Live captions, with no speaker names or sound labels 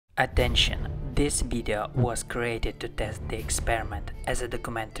Attention, this video was created to test the experiment as a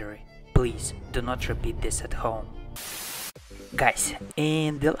documentary. Please do not repeat this at home. Guys,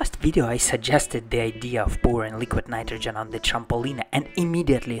 in the last video I suggested the idea of pouring liquid nitrogen on the trampoline and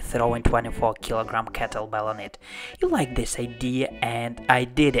immediately throwing 24-kilogram kettlebell on it. You liked this idea and I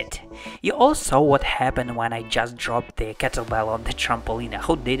did it. You all saw what happened when I just dropped the kettlebell on the trampoline.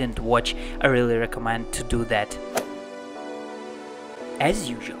 Who didn't watch, I really recommend to do that. As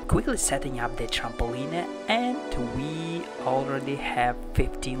usual, quickly setting up the trampoline, and we already have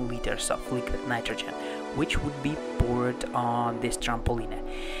 15 liters of liquid nitrogen, which would be poured on this trampoline.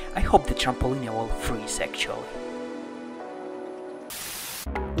 I hope the trampoline will freeze actually.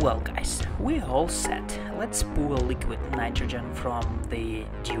 Well guys, we're all set. Let's pour liquid nitrogen from the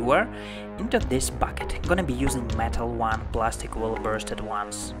dewar into this bucket. I'm gonna be using metal one, plastic will bursted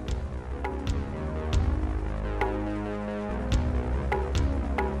ones.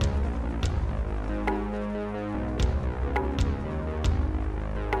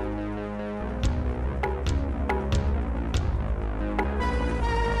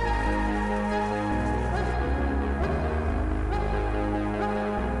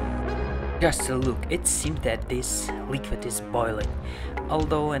 Just a look, it seems that this liquid is boiling,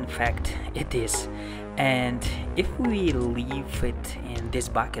 although in fact it is. And if we leave it in this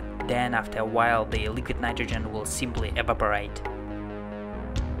bucket, then after a while the liquid nitrogen will simply evaporate.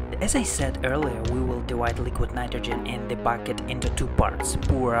 As I said earlier, we will divide liquid nitrogen in the bucket into two parts.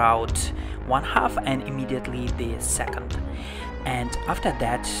 Pour out one half and immediately the second. And after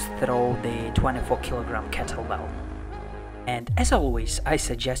that, throw the 24-kilogram kettlebell. And as always, I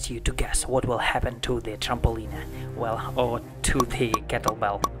suggest you to guess what will happen to the trampoline, well, or to the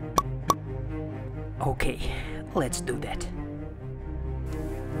kettlebell. Okay, let's do that.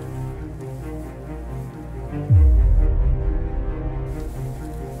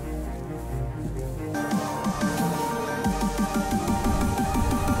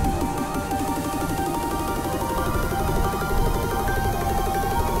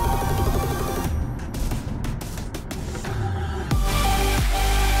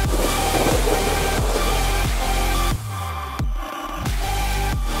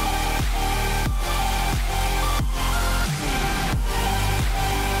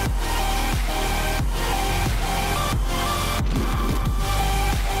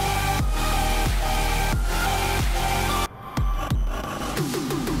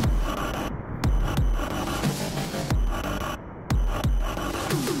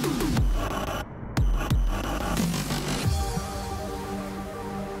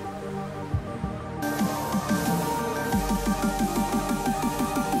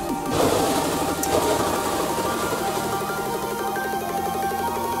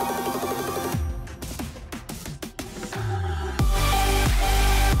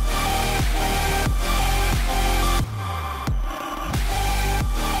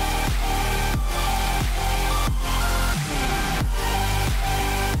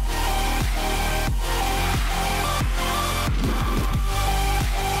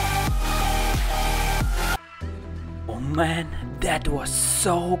 Man, that was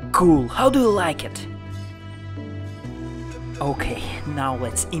so cool! How do you like it? Okay, now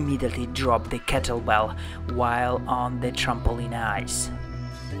let's immediately drop the kettlebell while on the trampoline ice.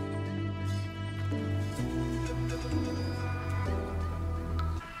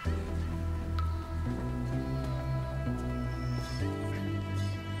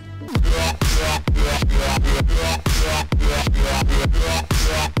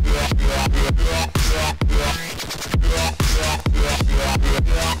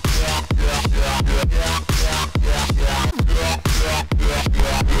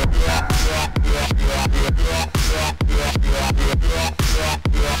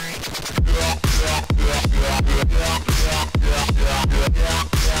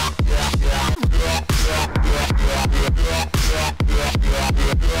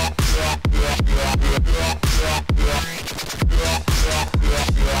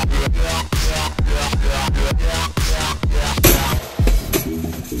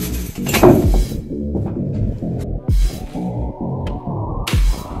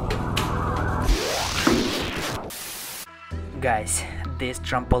 Guys, this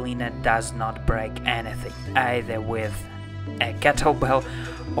trampoline does not break anything, either with a kettlebell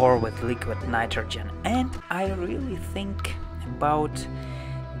or with liquid nitrogen, and I really think about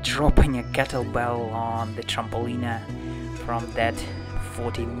dropping a kettlebell on the trampoline from that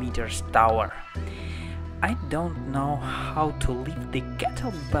 40 meters tower. I don't know how to lift the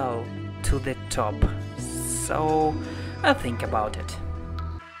kettlebell to the top, so I'll think about it.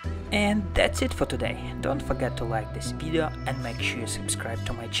 And that's it for today. Don't forget to like this video and make sure you subscribe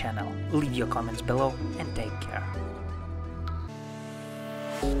to my channel. Leave your comments below and take care.